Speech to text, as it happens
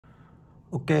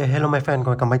Okay, hello my friend,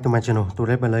 welcome back to my channel.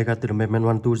 Today I play Garten of Banban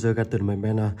 1, 2, the Garten of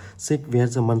Banban 6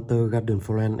 vs the Monster Garden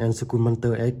Friend and School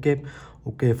Monster Escape.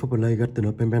 Okay, for play Garten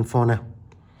of Banban 4 nào.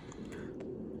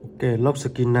 Okay, lock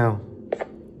skin nào.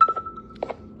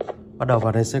 Bắt đầu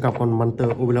vào đây sẽ gặp con Monster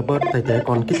Overlord thay thế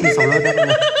con Kitty sau lớp các bạn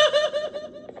này.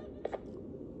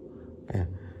 Okay.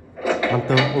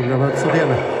 Monster Overlord xuất hiện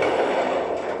này.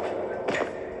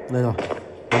 Đây rồi,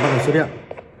 nó bắt đầu xuất hiện.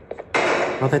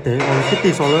 Nó thay thế con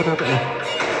Kitty sau lớp đó các bạn này.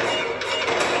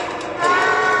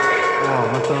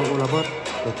 Monster Overlord.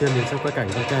 Đầu tiên mình sẽ quay cảnh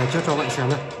sang kè trước cho các bạn xem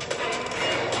nhé.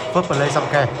 First play sang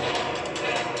kè.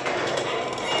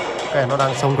 Kè nó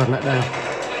đang xông gần lại đây.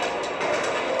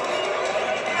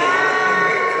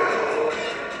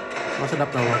 Nó sẽ đập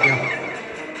đầu vào kia.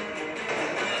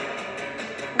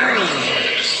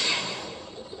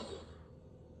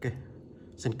 Ok,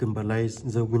 xin cùng play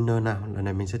the winner nào. Lần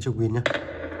này mình sẽ chưa win nhé.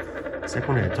 Sẽ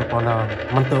không để cho con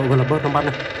Monster Overlord nó bắt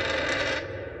này.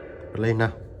 Play nào.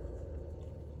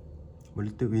 Một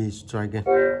little we try again.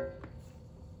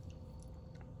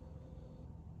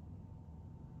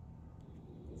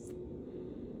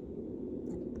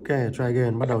 Ok, try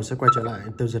again. Bắt đầu sẽ quay trở lại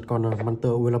tiêu diệt con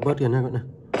Monster Overlord kia nhé các bạn này.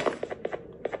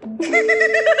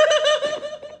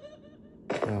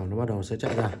 Rồi, nó bắt đầu sẽ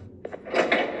chạy ra.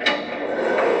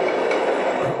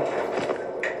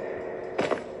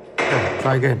 Ok, try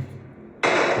again.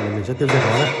 Rồi mình sẽ tiêu diệt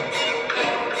nó đây.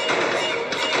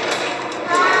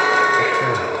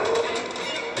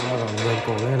 Ngẩng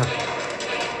cổ lên này.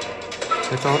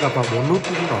 Sẽ cho đập vào 4 nút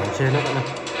đỏ ở trên đó các bạn này.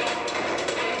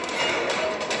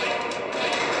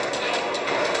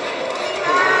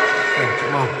 Ok, chữ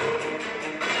màu.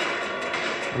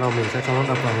 Bắt đầu mình sẽ cho nó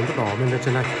đập vào nút đỏ bên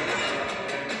trên này.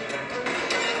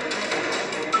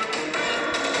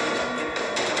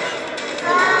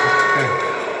 Ok,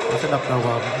 nó sẽ đập đầu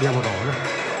vào bia màu đỏ này.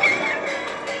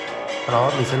 Sau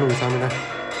đó mình sẽ lùi sang bên đây.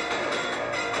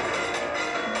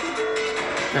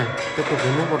 Này, tiếp tục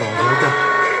đến nút màu đỏ dưới kìa.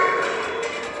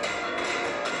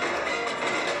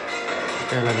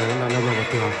 Ok, là nó đâm đầu vào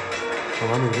tường. Sau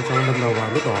đó mình sẽ cho nó đâm đầu vào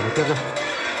nút đỏ này tiếp nhé.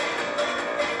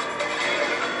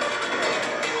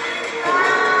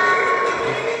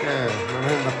 Ok, nó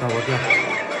đập đầu vào kia.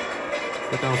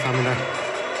 Tiếp theo sang bên đây.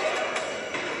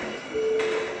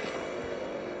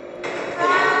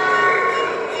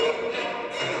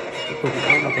 Tiếp tục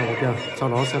nó đập đầu vào kia. Sau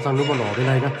đó sẽ sang nút màu đỏ bên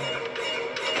đây nhé.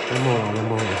 Cái màu đỏ là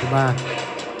màu đỏ thứ 3.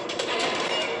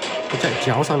 Nó chạy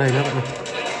chéo sang đây nữa các bạn ơi.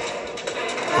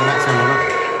 Quay lại xem nó nào.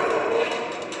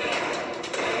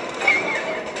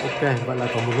 Ok, vậy là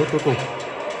có một nút cuối cùng.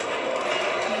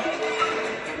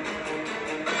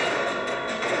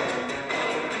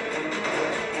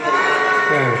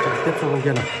 Ok, chạy tiếp sang bên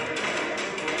kia nào.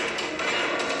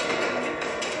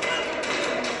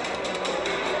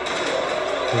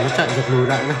 Thì nó chạy giật lùi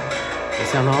lại này. Để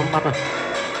xem nó bắt này.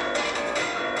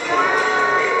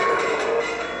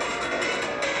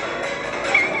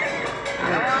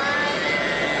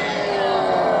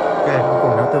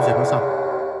 Tiêu diệt nó xong.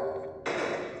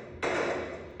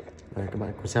 Đây các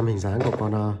bạn cùng xem hình dáng của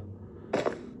con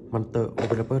Monster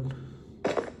Overlord.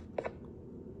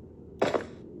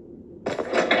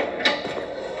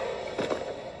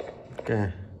 Ok.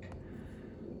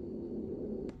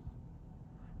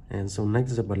 And so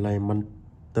next the play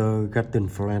Monster Garden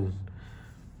Friend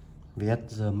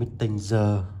vs the meeting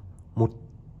the Mutant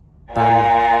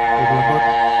Overlord.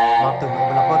 Monster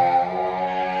Overlord.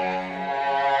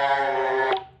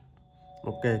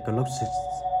 Ok,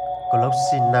 close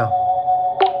scene nào.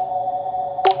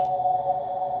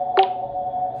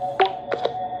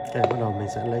 Ok, bắt đầu mình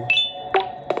sẽ lấy.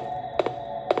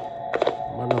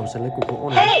 Bắt đầu sẽ lấy cục gỗ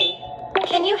này. Hey,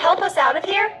 can you help us out of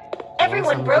here?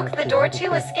 Everyone broke the door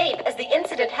to escape as the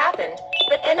incident happened,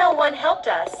 but NL1 helped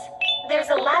us. There's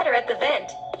a ladder at the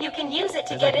vent. You can use it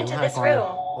to get into this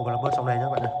room. Overlord trong đây nhé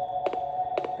các bạn ơi.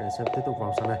 Ok, sẽ tiếp tục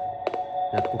vào sang đây.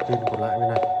 Nhặt cục tin còn lại bên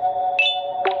này.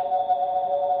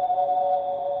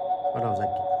 Bắt đầu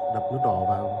đập nút đỏ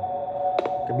vào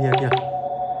cái bia kia.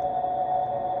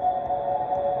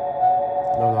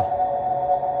 Đâu rồi?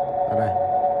 Ở đây.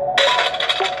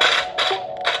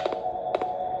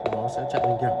 Nó sẽ chạy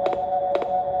lên kia.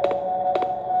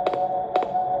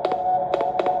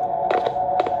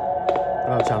 Bắt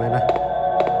đầu trèo lên đây.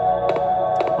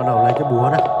 Bắt đầu lấy cái búa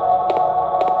này.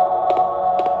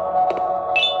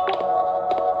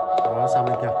 Nó sang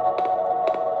bên kia.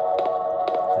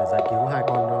 Để giải cứu hai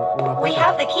con We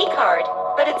have the key card,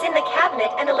 but it's in the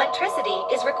cabinet and electricity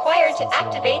is required to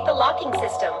activate the locking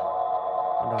system.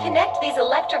 Connect these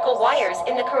electrical wires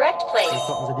in the correct place,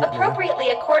 appropriately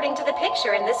according to the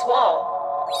picture in this wall.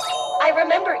 I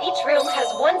remember each room has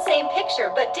one same picture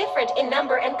but different in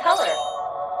number and color.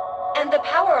 And the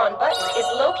power on button is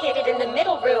located in the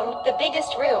middle room, the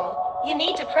biggest room. You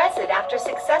need to press it after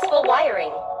successful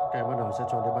wiring. Ok, bắt đầu sẽ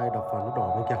cho máy bay đập vào nút đỏ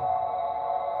bên kia.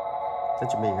 Sẽ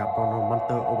chuẩn bị gặp con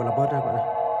Monster Overlord đấy các bạn ơi.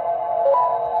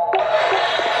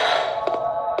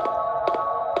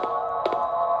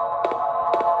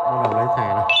 Bắt đầu lấy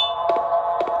thẻ này.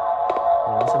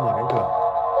 Nó sẽ mở cánh cửa.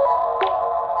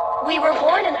 We were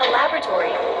born in a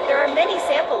laboratory. There are many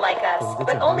sample like us,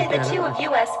 but only the two of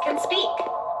us can speak.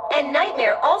 And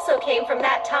Nightmare also came from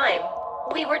that time.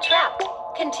 We were trapped.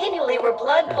 Continually were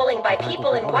blood pulling by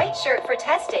people in white shirt for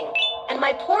testing. And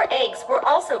my poor eggs were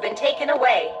also been taken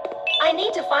away. I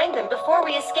need to find them before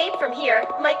we escape from here,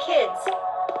 my kids.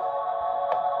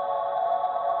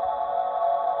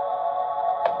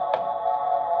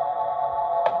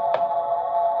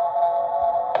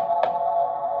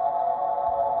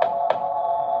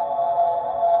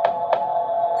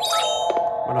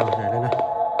 Bắt đầu nhảy lên này.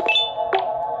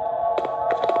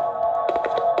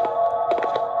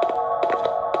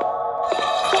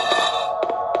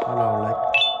 Bắt đầu lấy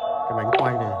cái bánh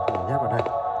quay này để nhét vào đây.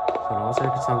 Sau đó sẽ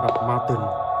sang gặp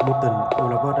Mountain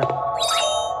Overlord đây.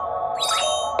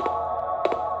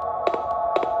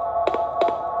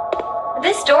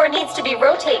 This door needs to be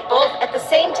rotate both at the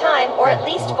same time or at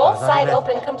least both sides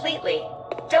open completely.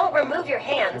 Don't remove your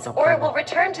hands or it will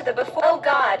return to the before. Oh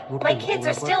God, my kids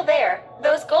are still there.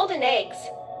 Those golden eggs.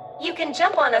 You can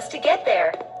jump on us to get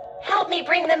there. Help me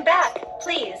bring them back,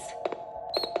 please.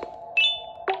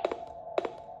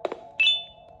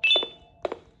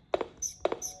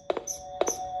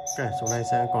 Ok, xuống đây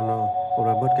sẽ còn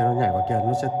Overlord kia nó nhảy vào kia,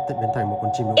 nó sẽ biến thành một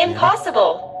con chim lục địa.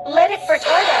 Impossible. Let it for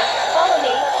Tarda. Follow me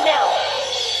now.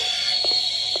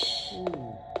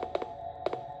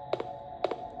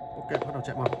 Ok, bắt đầu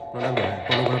chạy mau. Nó đang đuổi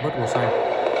con Overlord màu xanh.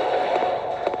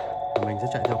 Và mình sẽ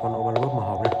chạy theo con Overlord màu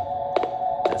hồng này.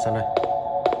 Chạy sang đây.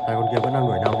 Hai con kia vẫn đang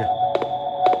đuổi nhau kìa.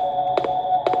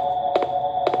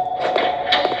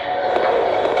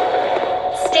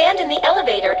 Stand in the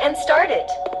elevator and start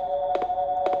it.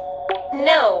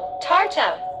 No,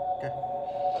 Tarta. Ok.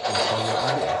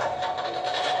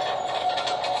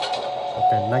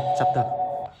 Ok, next chapter.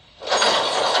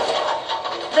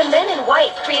 The men in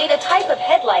white create a type of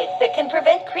headlight that can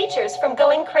prevent creatures from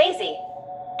going crazy.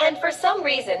 And for some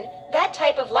reason, that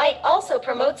type of light also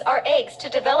promotes our eggs to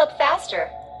develop faster.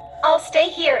 I'll stay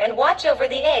here and watch over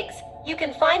the eggs. You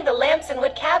can find the lamps in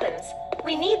wood cabins.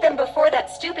 We need them before that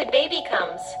stupid baby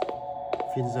comes.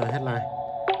 Find the headline.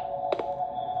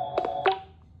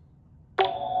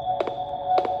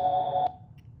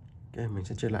 Ok, mình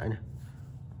sẽ chơi lại này.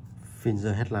 Find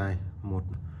the headline 1.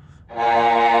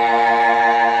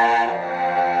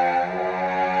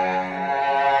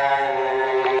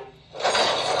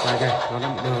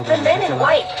 The men in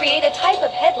white create a type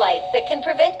of headlight that can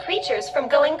prevent creatures from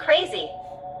going crazy.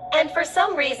 And for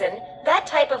some reason, that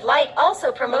type of light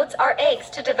also promotes our eggs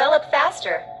to develop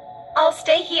faster. I'll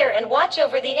stay here and watch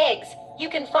over the eggs. You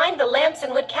can find the lamps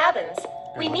in wood cabins.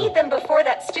 We need them before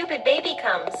that stupid baby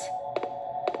comes.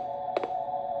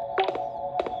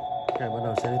 Ok, bắt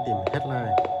đầu sẽ đi tìm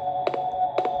headline.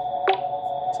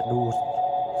 Sẽ đu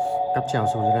cáp trèo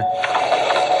xuống dưới đây.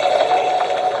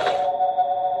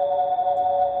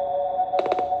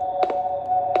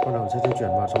 Bắt đầu sẽ di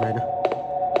chuyển vào trong đây nữa.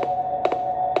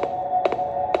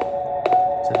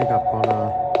 Sẽ đi gặp con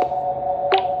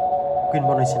Queen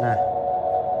Bonacina.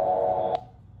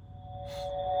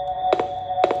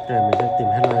 Ok, mình sẽ tìm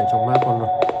headline trong map con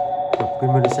gặp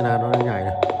Queen Bonacina nó đang nhảy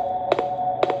này.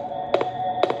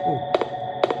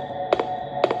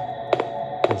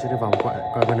 Mình sẽ đi vòng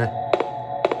coi bên đây.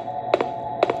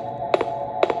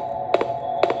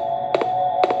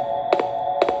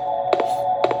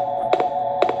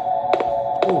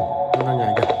 Nó đang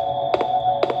nhảy kìa.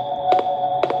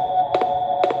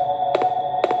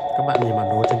 Các bạn nhìn bản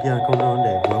đồ trên kia không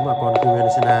để vướng vào con Queen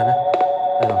đấy.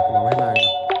 Đây rồi, cái bóng headline này.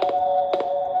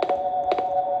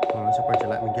 Nó sẽ quay trở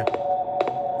lại bên kia.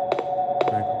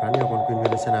 Đây, có khá nhiều con Queen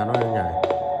nó đang nhảy.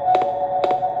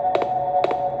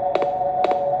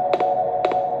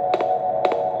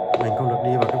 Mình không được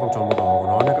đi vào cái vòng tròn màu đỏ của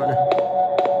nó nữa các bạn này.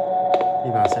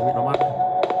 Đi vào sẽ bị nó bắt.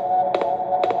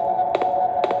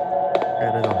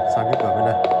 Ok, đây rồi, sang cái cửa bên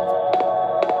đây.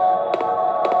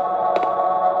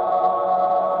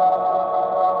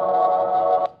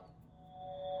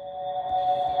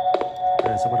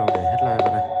 Đây sẽ bắt đầu để headline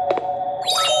vào đây.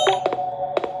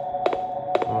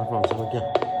 Đó, vòng sang bên kia.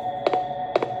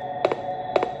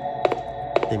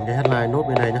 Tìm cái headline nốt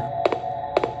bên này nhé.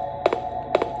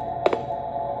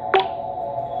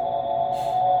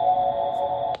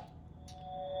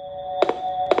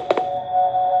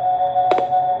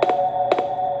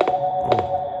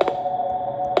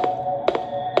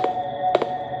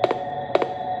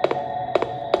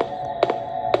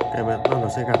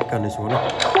 sẽ gạt cần này xuống này.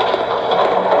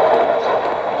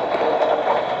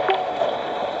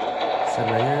 Sẽ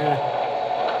lấy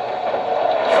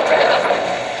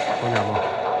con nào rồi.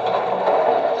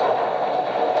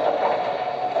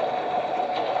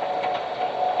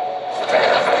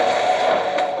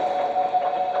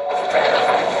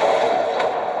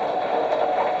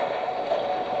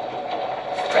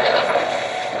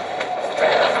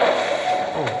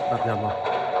 Đặt nhầm rồi.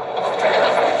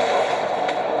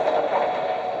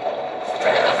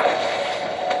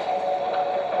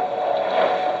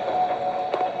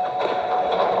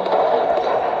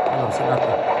 Sẽ đặt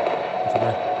rồi.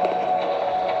 Đây.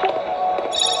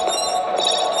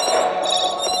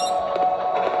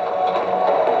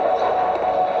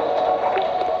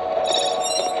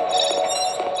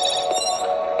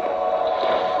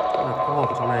 Đặt cái hộp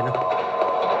ở trong này nữa.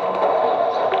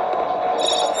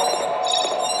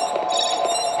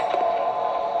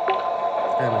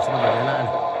 Đây mình sẽ bắt đầu lấy lại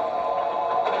này.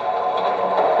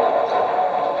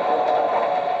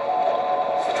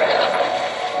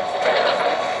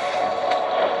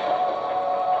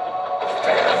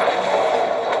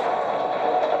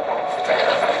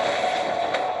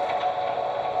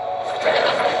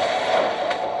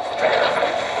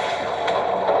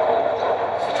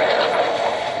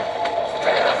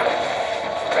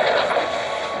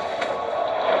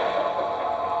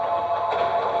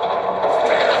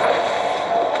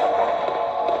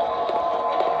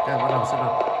 Bắt đầu sẽ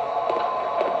đặt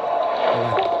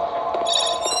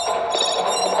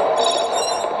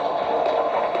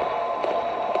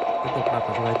tiếp tục đặt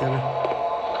vào trong này tiếp nhé.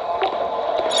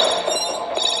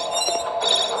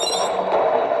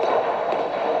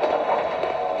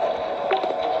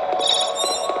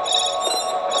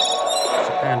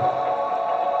 Scan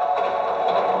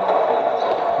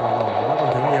nó còn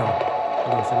thấy nhiều,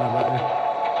 bắt đầu sẽ làm lại này.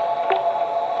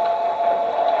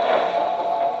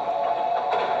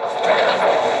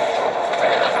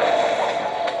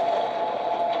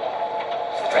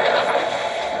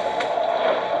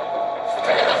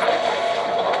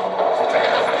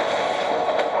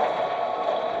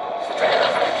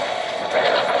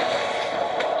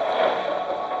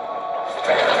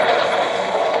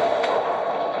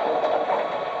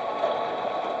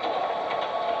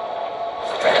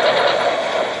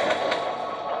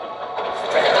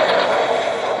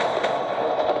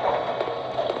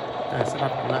 Sẽ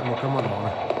đặt lại một cái màu đỏ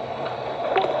này.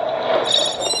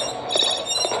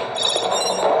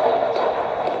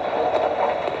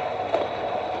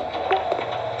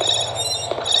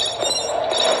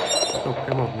 Tiếp tục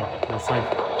cái màu xanh.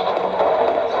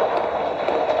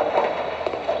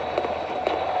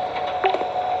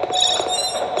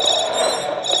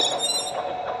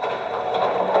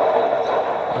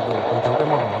 Bắt đầu còn thiếu cái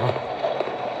màu đỏ rồi.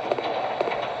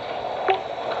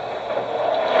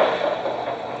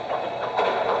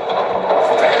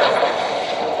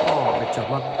 Chợt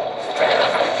mắt.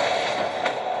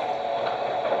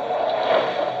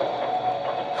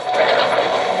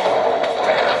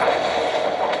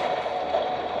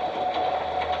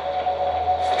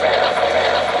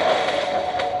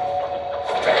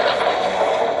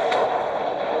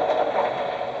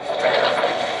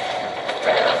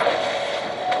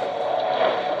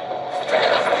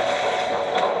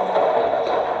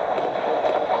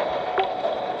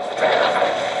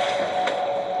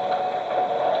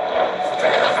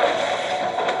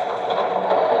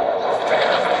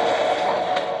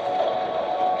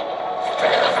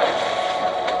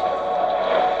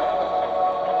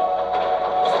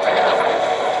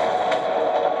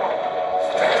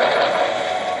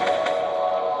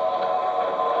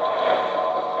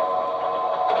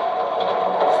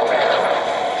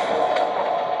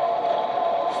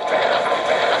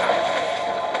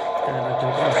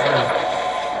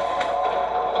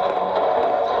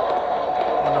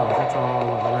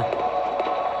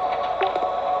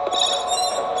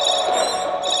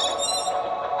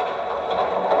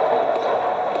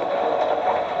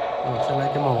 Sẽ lấy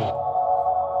cái màu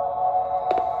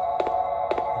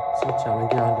sẽ trèo lên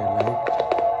kia để lấy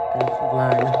cái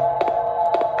line này.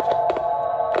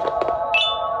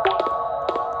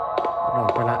 Bắt đầu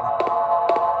quay lại.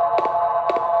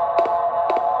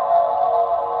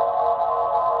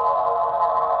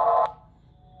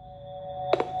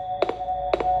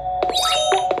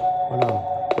 Bắt đầu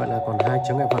vậy là còn 2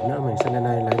 chướng ngại vật nữa, mình sẽ lên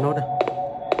đây lấy nốt đây.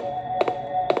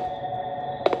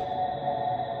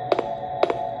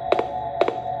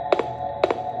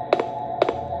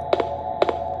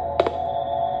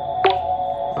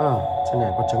 Trên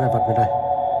này có chướng ngại vật bên đây.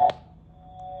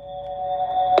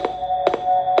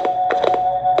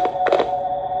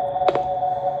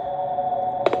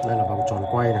 Đây là vòng tròn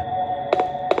quay này.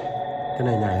 Cái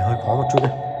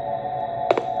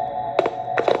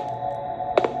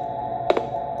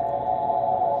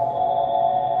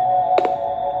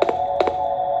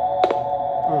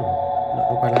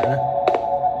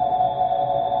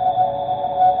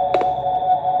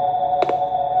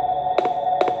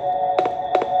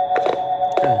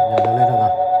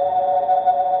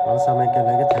Nó sang bên kia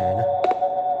lấy cái thẻ này.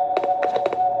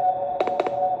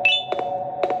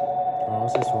 Nó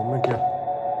sẽ xuống bên kia.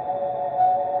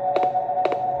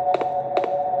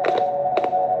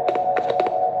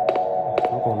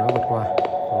 Cuối cùng nó vượt qua.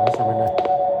 Nó sang bên này.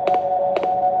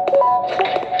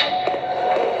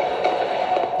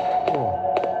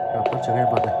 Gặp các chướng ngại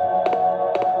vật này.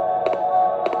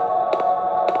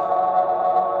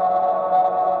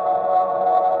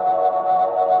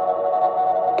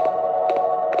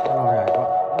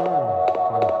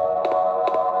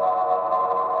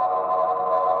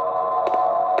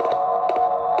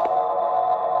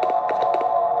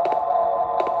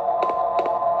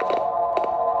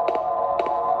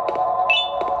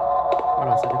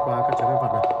 Sẽ đi qua các chướng ngại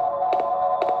vật này.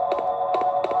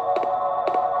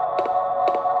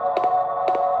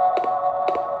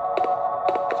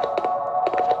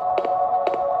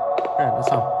 Cái này đã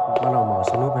xong, bắt đầu mở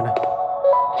xuống nút bên này.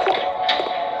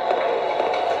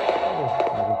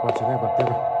 Để đi qua chướng ngại vật tiếp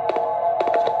này.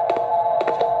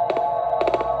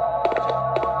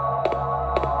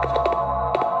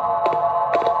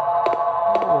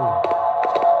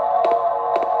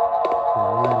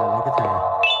 Lên là lấy cái thẻ.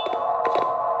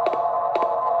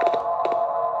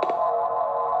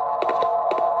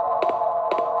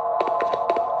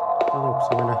 Tiếp tục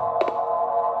sang bên này.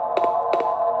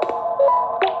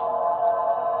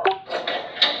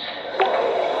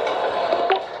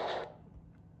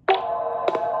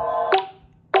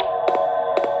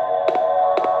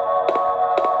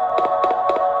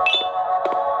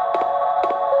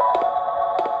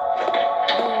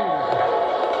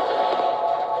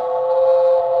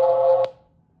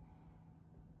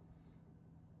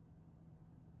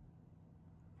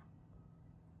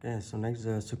 Okay, so next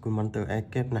suku monitor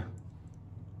escape nào.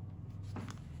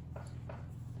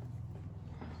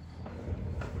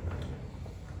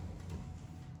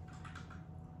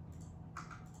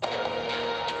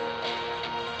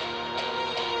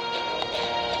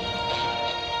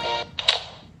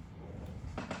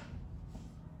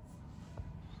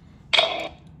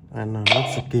 Anh nút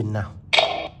skin nào.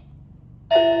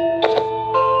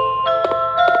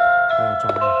 Trò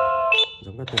này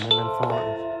giống cái từ Melan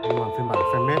For nhưng mà phiên bản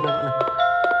fanmade nữa này.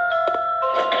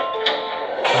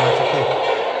 Skin.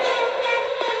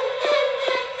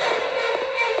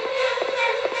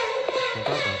 Chúng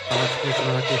ta ở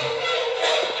skin.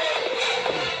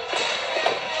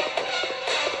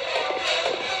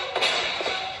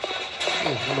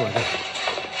 Nó đổi rồi.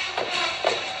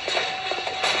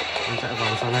 Mình chạy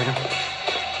vào sau này đâu.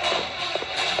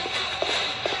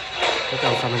 Tiếp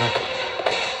theo sang bên này.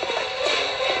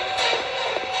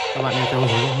 Các bạn đi theo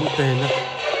hướng mũi tên nữa.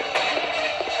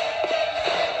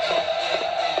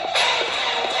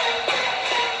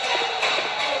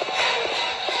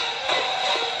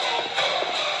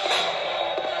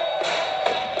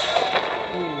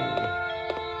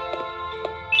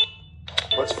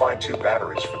 Let's find 2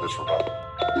 batteries for this remote.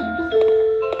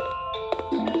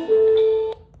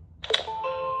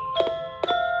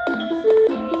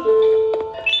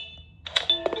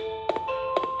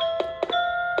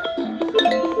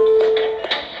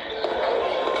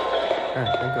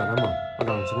 Cánh cửa đã mở, bắt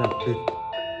đầu chính là pin.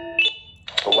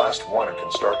 The last one and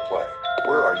can start play.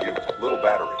 Where are you, little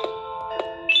battery?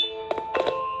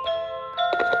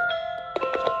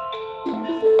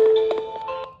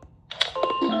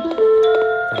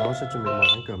 Sau đó sẽ chuẩn bị mở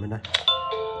cánh cửa bên đây.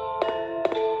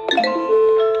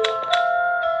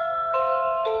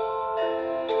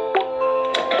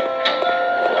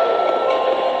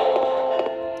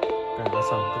 Cái đã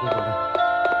xong, tiếp tục vào đây.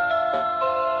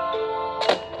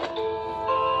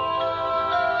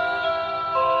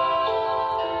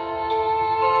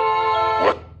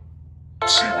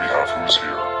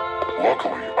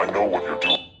 Luckily, I know what you're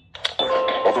doing.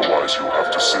 Otherwise, you'll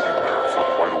have to sit in there for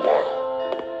quite a while.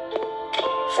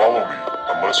 Follow me,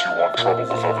 unless you want trouble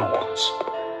with other ones.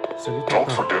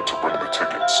 Don't forget to bring the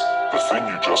tickets, the thing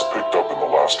you just picked up in the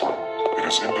last room. It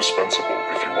is indispensable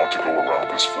if you want to go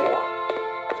around this floor.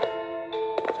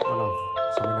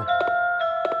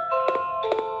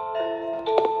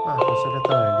 Con sẽ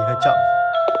đi hơi chậm.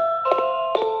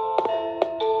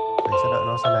 Mình sẽ đợi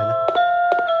nó sau này nhé.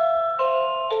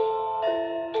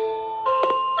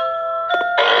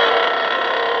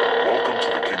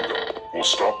 We'll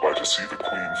stop by to see the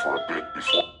Queen for a bit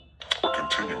before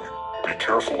continuing. Be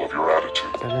careful of your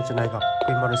attitude. Sẽ lên trên này gặp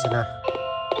Queen Morrisona.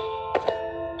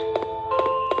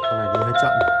 Con này đi hơi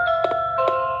chậm.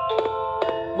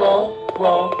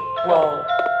 Well.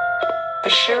 The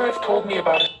sheriff told me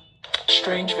about a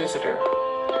strange visitor.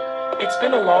 It's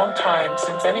been a long time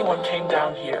since anyone came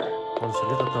down here.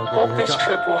 Hope this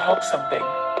trip will help something.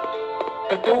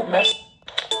 But don't mess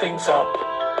things up.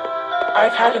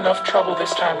 I've had enough trouble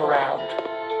this time around.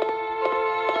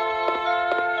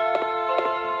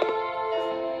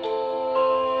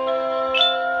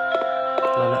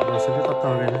 Lại còn xử lý tắt tờ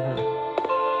này nữa.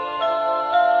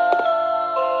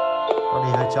 Nó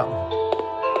đi hơi chậm.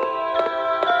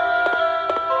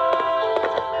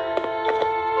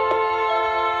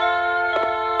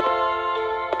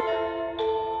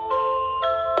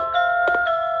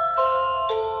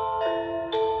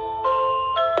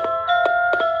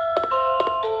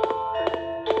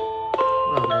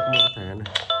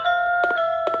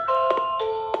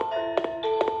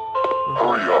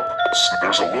 Hurry up.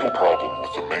 There's a little problem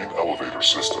with the main elevator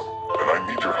system, and I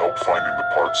need your help finding the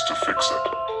parts to fix it.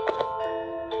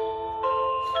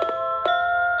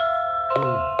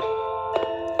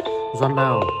 Doan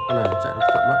nào, con này chạy nó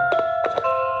chậm lắm.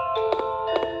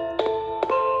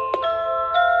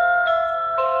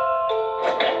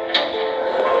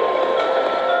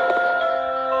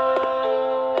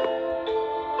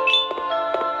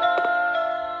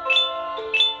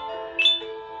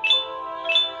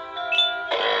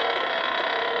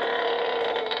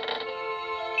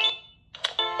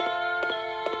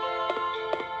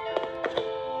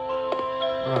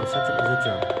 Sao chậm di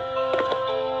chuyển?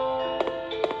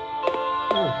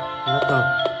 Nắp tờ.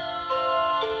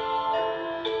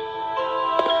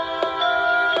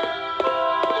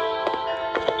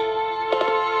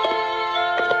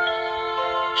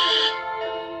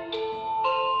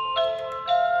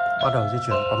 Bắt đầu di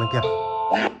chuyển qua bên kia.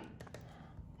 We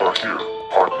are here,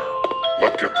 partner.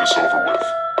 Let's get this over with.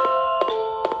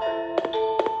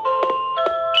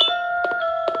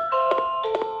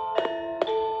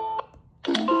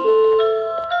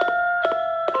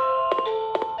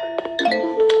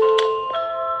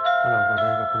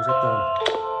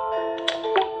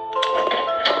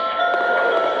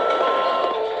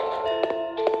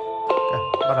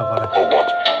 Oh, what?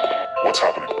 What's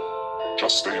happening?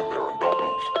 Just stay in there and don't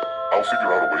move. I'll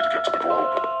figure out a way to get to the door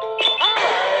open.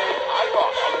 I got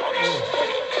hungry.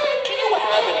 Do you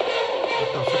have any?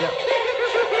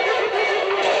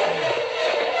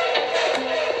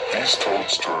 These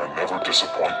toads never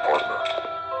disappoint, partner.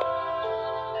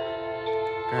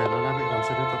 Okay, nó đã bị làm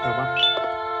sao được tờ bắt.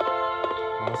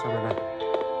 Đó, sao bên này?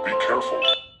 Be careful.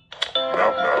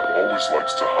 Nab always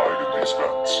likes to hide in these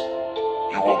vents.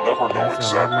 You will never know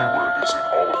exactly where it is in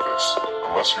all of this,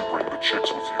 unless you bring the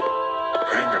chicks with you,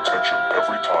 paying attention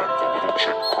every time the little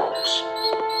chick croaks.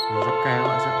 Nó rất cao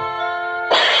ạ sao?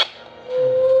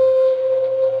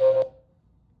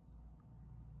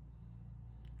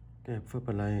 Okay, first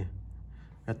play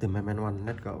Garten of Banban,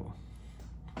 let's go.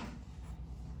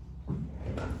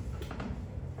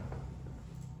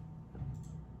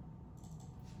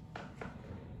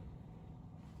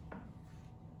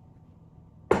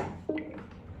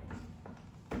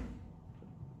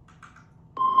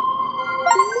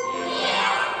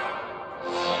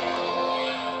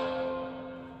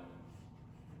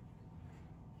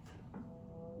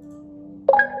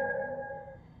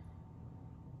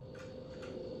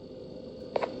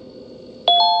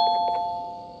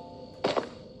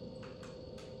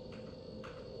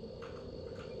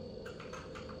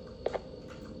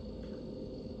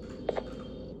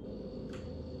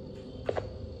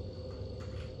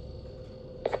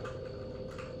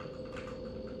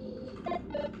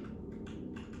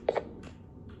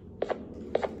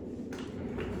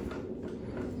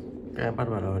 Các bắt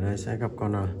vào ở đây sẽ gặp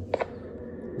con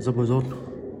Zombies.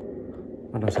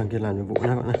 Bắt đầu sang kia làm nhiệm vụ nhé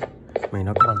các bạn ơi. Mình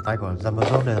nó có bàn tay của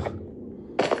Zombies đây rồi.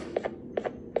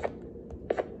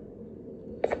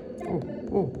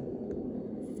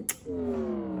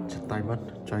 Chặt tay mất,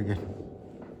 try again.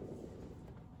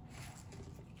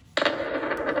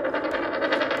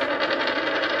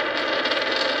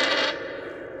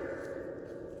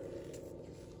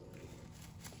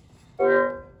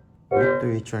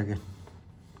 Try again.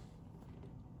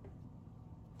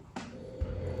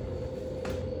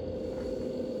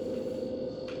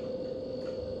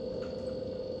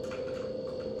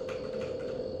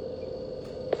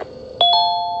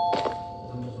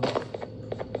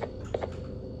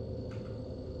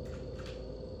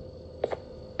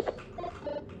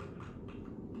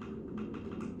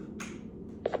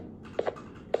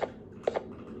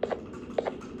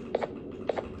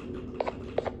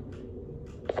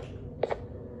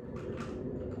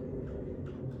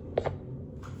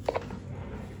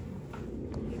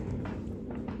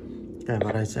 Okay,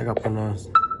 vào đây sẽ gặp con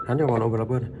khá nhiều con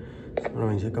overlapper.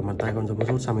 Mình sẽ cầm bàn tay con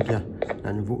Zombies sang bên kia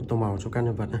làm nhiệm vụ tô màu cho các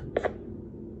nhân vật này.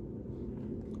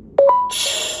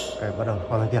 Ok, bắt đầu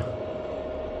qua bên kia.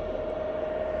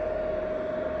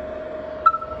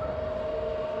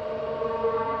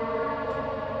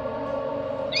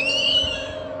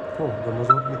 Rồi nó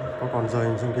rốt có còn rơi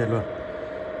trên kia luôn.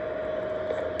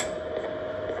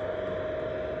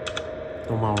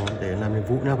 Tô màu để làm nhiệm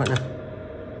vụ nữa bạn ạ.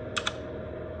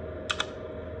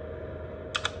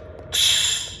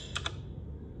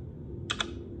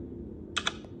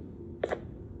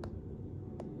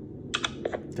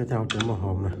 Tiếp theo đến màu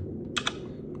hồng này,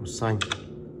 màu xanh.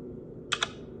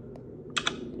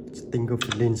 Stinger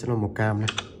Flint sẽ là màu cam này.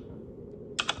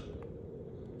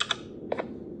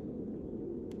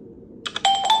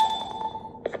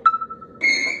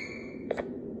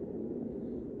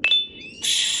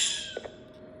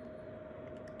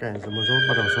 Rồi một rốt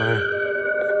bắt đầu xoay.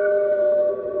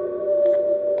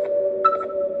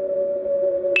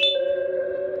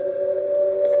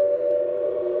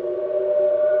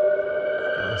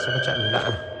 Sẽ phải chạy lùi lại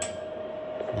này.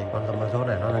 Nhìn con rồng rốt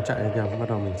này nó đang chạy kìa, bắt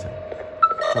đầu mình sẽ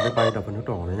cho cái bay đập vào nước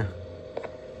đỏ này nha.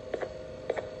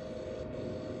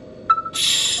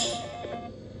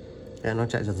 Để nó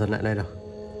chạy dần dần lại đây rồi.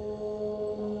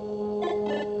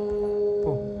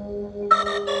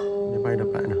 Cái bay đập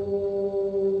lại nào.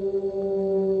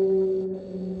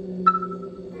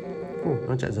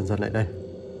 Nó chạy dần dần lại đây.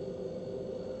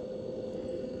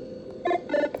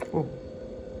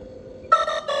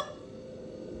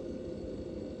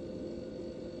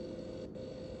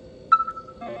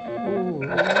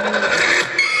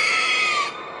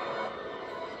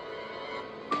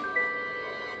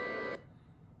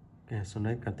 Okay, so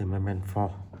next Garten of Banban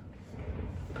 4.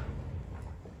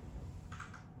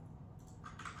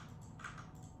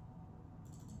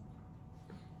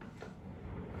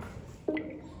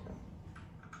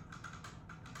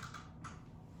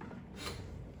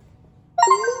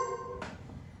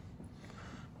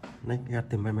 Next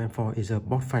Garten of Banban 4 is a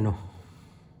boss final.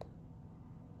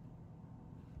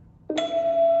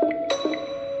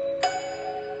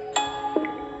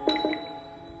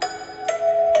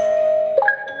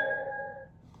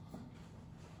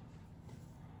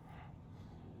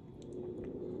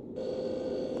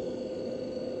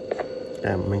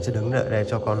 Mình sẽ đứng đợi đây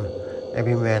cho con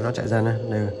Banban nó chạy ra này.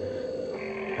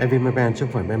 Banban chứ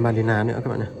không phải Banbanina nữa các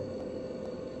bạn này.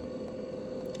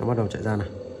 Nó bắt đầu chạy ra này.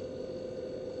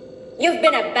 You've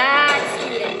been a bad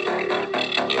student.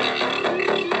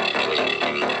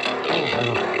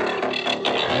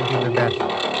 Banban.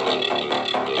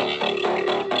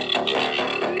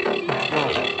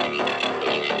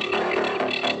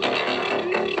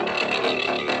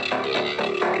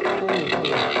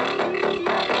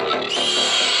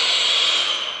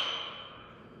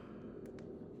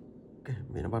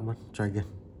 Bị nó bắt mất, try again.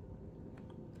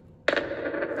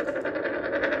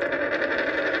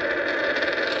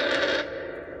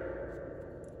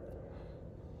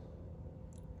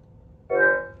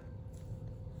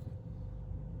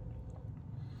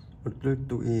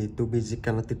 To be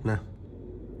connected now.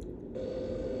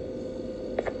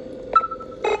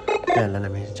 Đây lần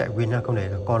này mình chạy win nha, không để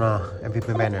con MVP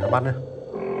man này nó bắt nữa.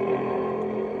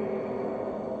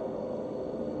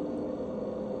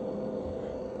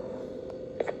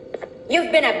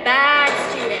 You've been a bad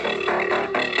student.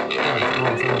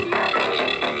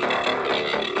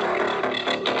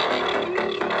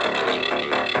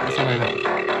 Sau này này.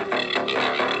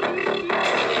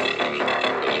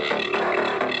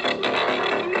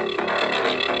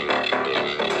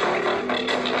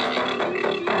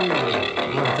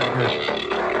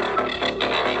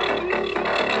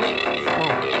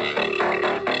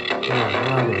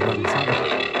 Gần sát rồi.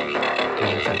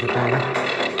 Chạy theo tay nhé.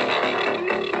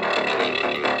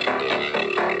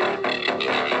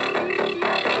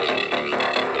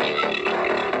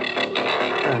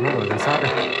 Nó đuổi gần sát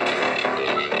đây.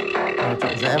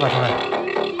 Chạy rẽ vào thôi này.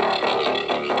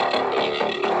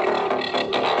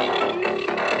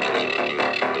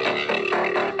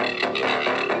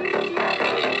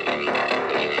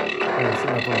 Đây sẽ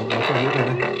là vòng nó không biết này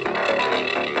đây.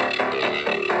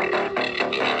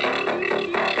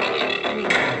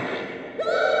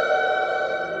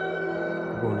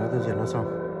 Cùng nó tiêu diệt nó xong.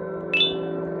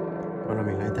 Còn là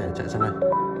mình lấy thẻ chạy sang đây.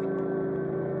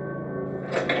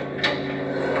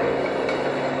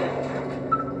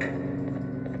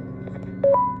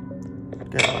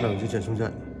 Bắt đầu di chuyển xuống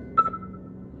dậy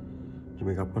thì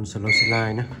mình gặp con slow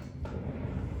slide nhé.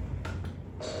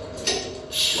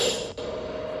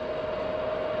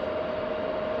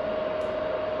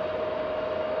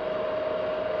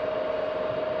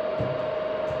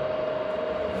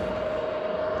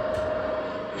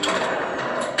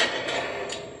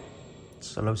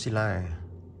 Slow slide.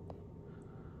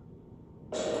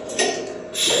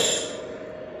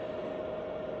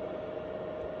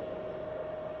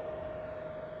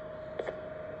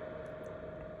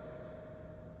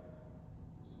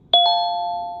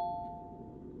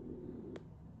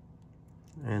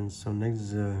 And so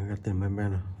next Garten of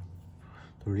Banban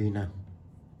to read now.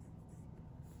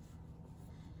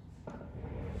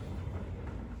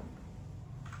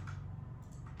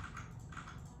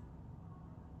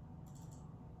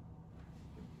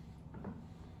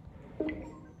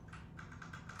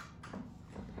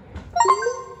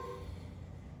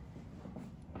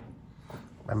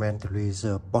 Banban to read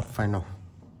the boss final.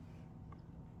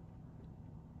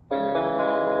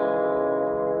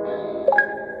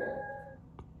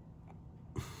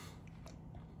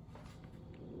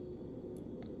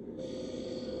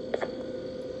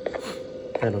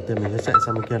 Cái đầu tiên mình sẽ chạy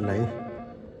sang bên kia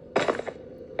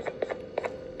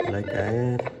lấy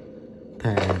cái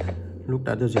thẻ lúc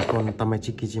đã tiêu diệt con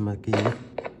Tamachi Kijimaki nhé.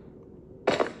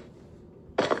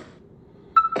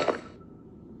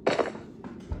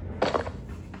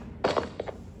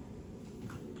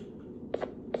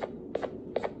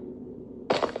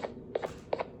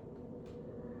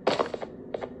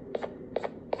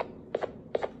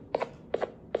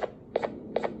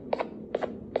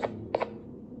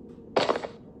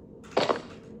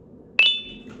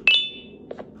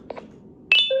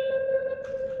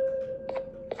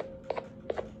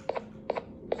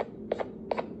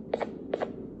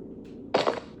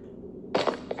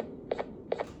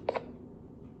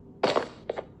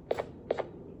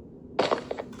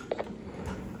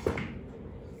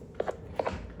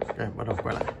 Ok, bắt đầu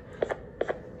quay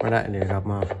lại để gặp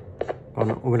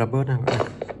con Ulabird này các bạn.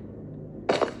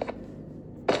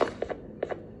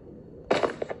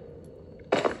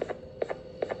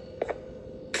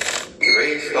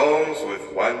 Three stones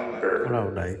with one bird. Bắt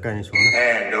đầu đẩy cây này xuống này.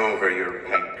 Hand over your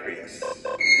pancreas.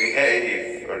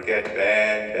 Behave or get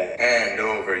Banban. Hand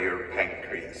over your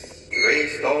pancreas. Three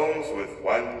stones with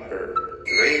one bird.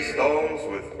 Three stones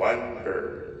with one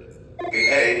bird.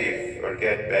 Behave or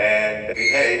get Banban.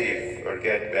 Behave or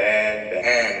get Banban.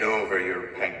 Hand over your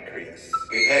pancreas.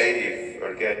 Behave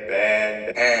or get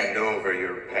Banban. Hand over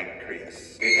your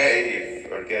pancreas.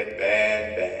 Behave or get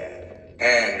Banban.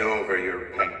 Hand over your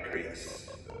pancreas.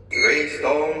 Three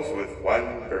stones with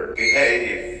one bird.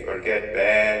 Behave or get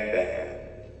Banban.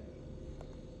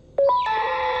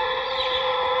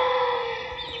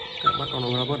 Bắt con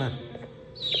Ulabird này.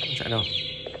 Không chạy đâu.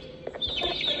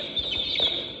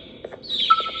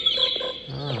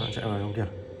 Chạy vào trong kia.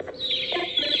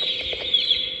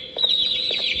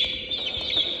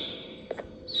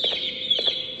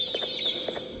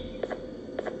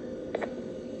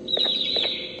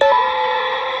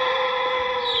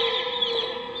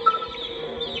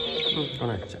 Con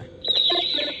này chạy.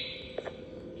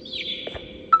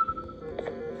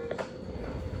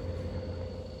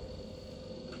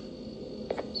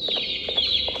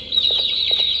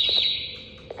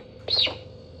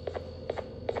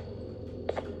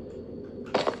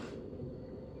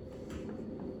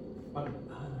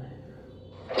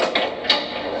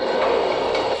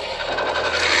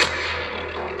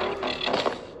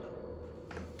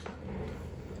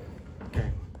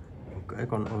 Cưỡi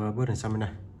con Ulabird này sang bên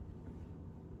này.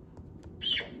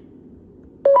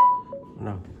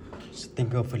 Nào,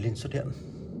 Stinger Flynn xuất hiện.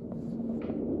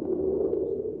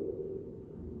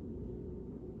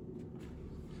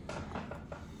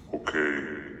 Okay.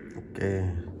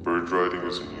 Bird riding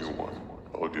is a new one.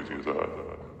 I'll give you that.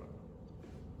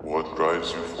 What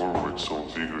drives you forward so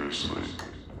vigorously?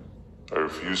 I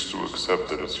refuse to accept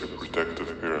that it's your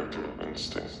protective parental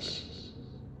instincts.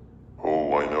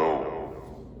 Oh, I know.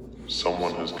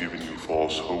 Someone has given you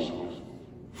false hope.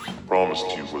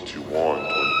 Promised you what you want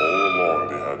when all along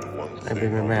they had one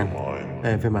thing on their mind.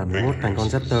 Đây phiên bản 11 thành con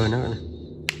Zetter nữa này.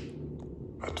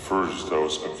 At first, I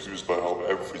was confused by how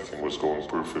everything was going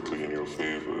perfectly in your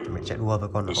favor. Mày chạy đua với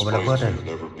con Despite Ulabird này. you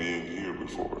never being here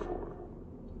before.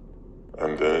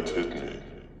 And then it hit me.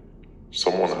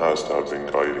 Someone has to have been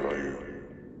guiding you.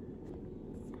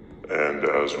 And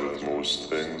as with most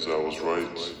things, I was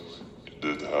right. You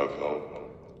did have help.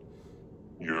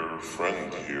 Your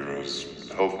friend here has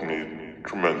helped me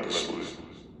tremendously.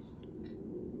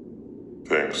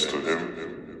 Thanks to him,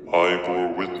 I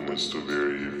bore witness to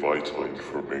very vital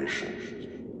information.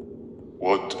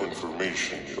 What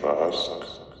information, you ask?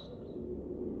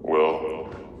 Well,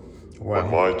 when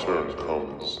my turn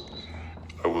comes,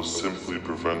 I will simply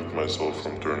prevent myself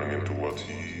from turning into what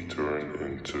he turned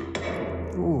into.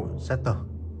 Zetter.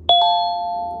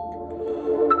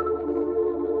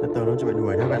 Zetter nó chuẩn bị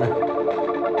đuổi nữa bạn này.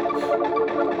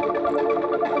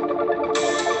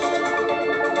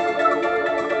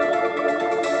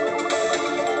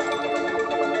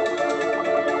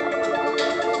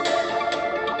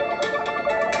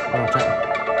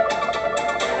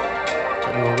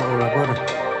 Chạy đua với Ulabird này.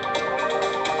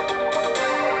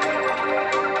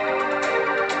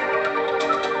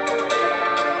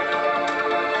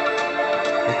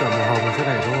 mình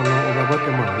sẽ để cho con overbird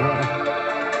cái mở nữa đây.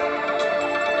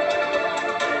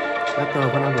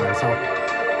 Letter vẫn đang đuổi sau.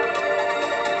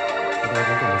 Ở đây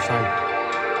có cả màu xanh.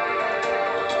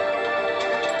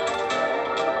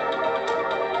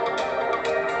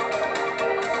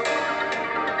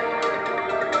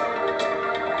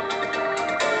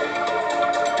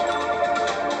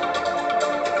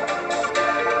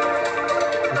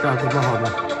 Chúng ta cũng vào hòm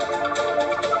này.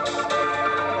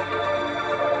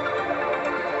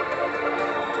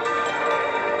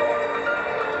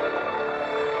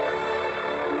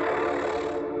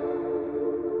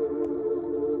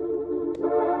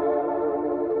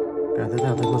 Cái tiếp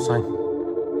theo tới màu xanh.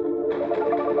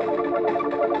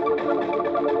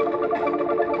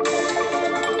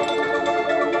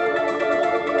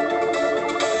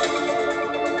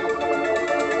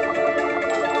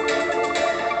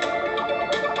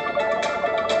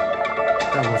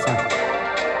 Cái màu xanh.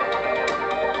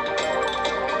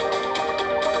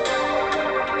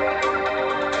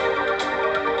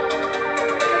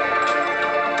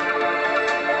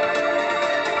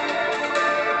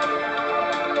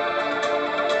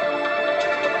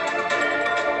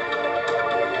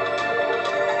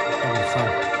 Cái màu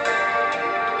xanh.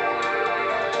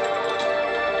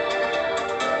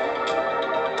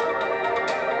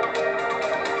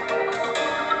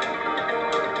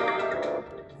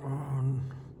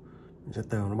 Sẽ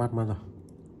tờ nó bắt mất rồi.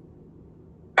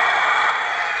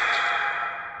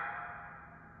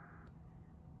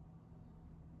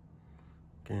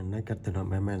 Cái này Garten of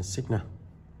Banban 6 nào.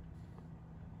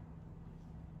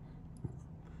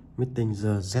 Meeting the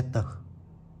Zetter.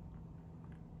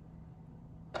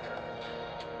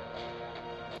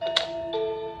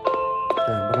 Ok,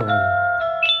 bắt đầu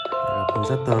gặp con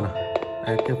Zetter này.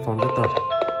 Ai kêu phòng Zetter.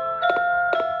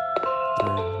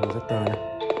 Đây, con Zetter này.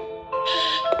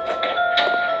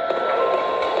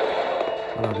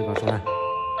 Bắt đầu đi vào trong này.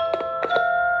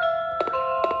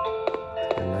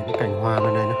 Để lấy cái cành hoa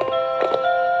bên đây nữa.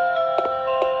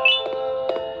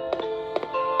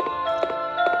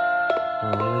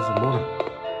 Đây dùng mốt này.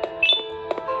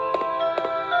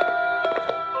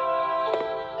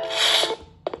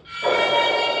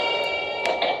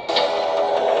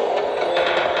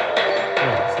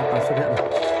 Sắp tới xuất hiện này.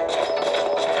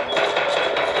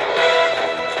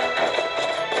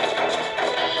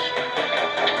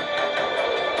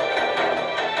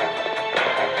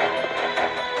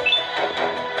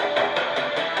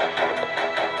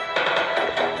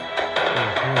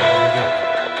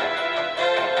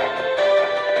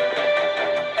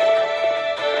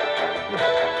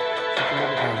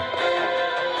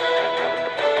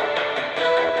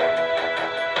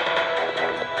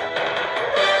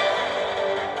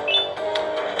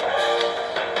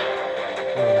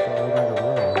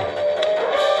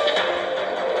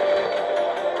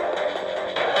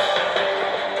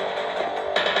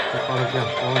 Con kìa,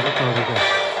 con rất to kìa.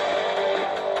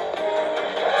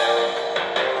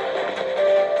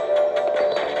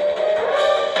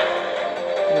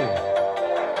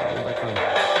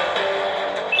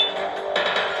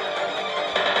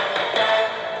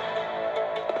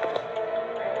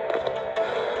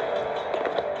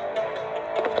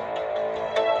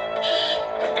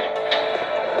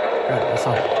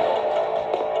 Xong.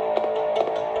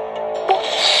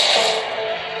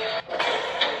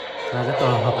 Là rất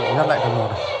hợp nhắc lại con này.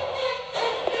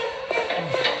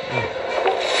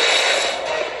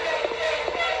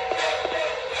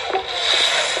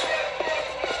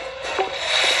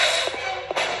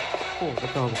 Cái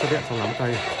tàu xuất hiện trong nắm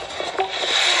cây.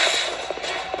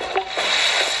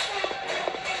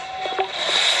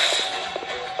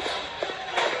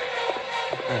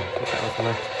 Tôi sẽ vào trong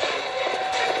này.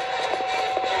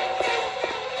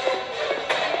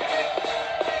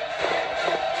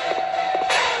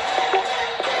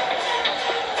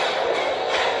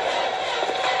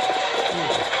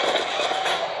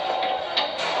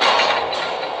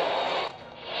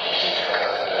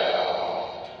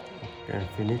 Okay,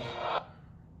 finish.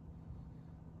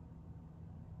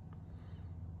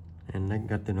 And next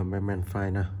Garten of Banban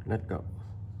 5 now. Let's go.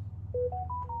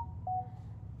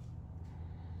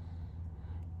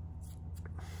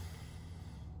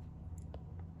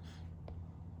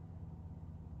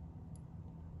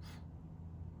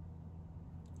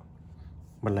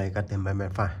 Mình lấy Garten of Banban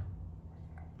 5.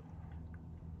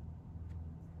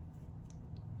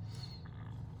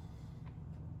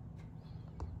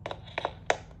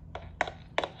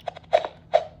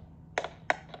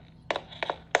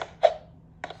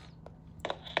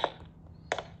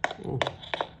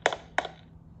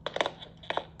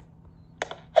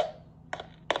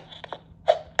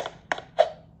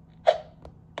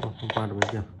 Không qua được bên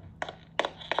kia.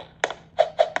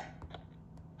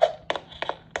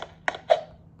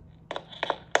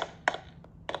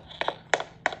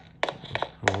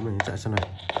 chạy sang này.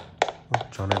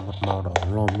 Trò này một màu đỏ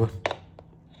lòm luôn.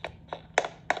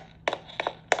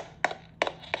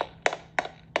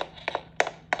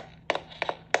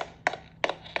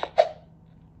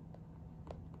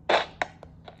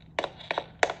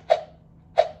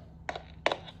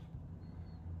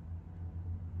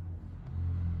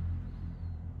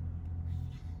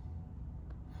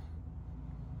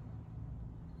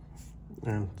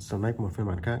 Snake một phiên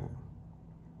bản khác.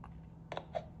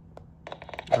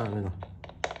 Đây rồi.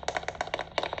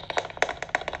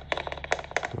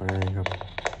 Và đây gặp.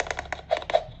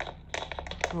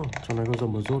 Trong này có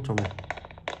dòng một rút trong này.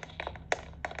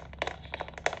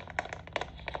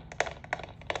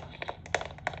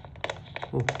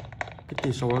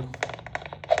 Kitty sâu lắm.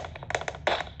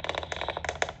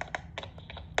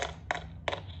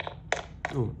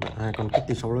 Hai con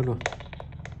Kitty sâu lớn luôn.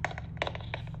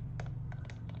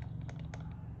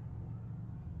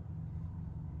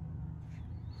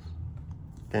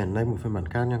 Kèn đây một phiên bản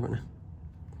khác nha các bạn ạ.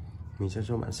 Mình sẽ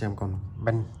cho bạn xem con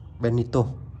Benito.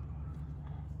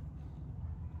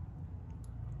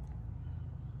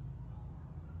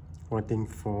 Waiting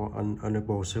for an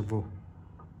unable servo.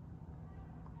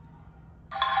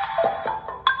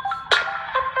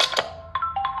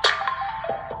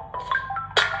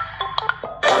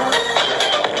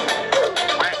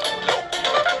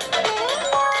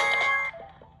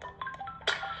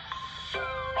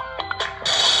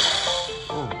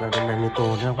 Đây con Benito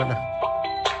nha các bạn ạ.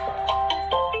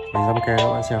 Mình dăm kè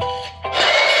các bạn xem.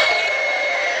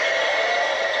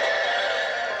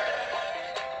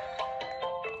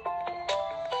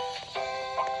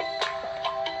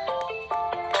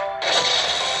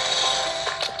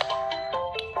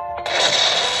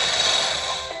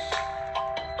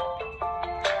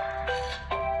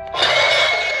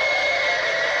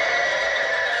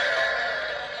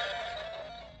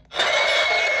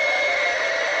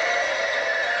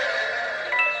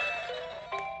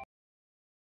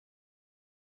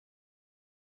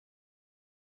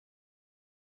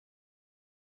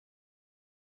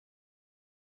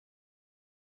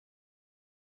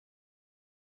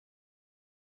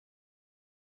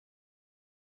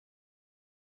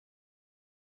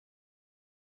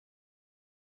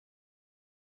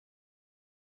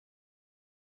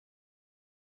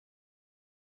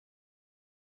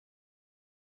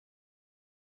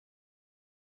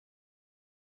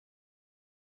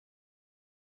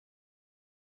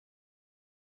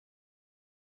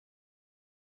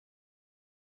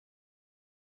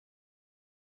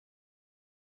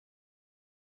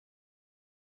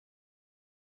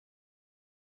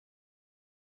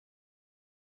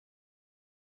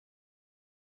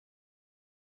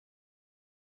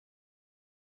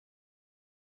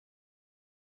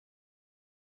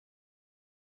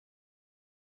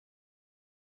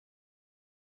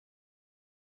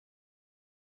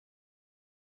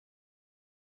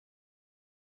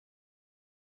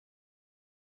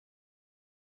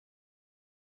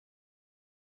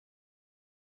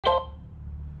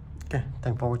 Okay,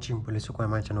 thanks for watching. Please subscribe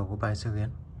my channel. Goodbye, see you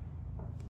again.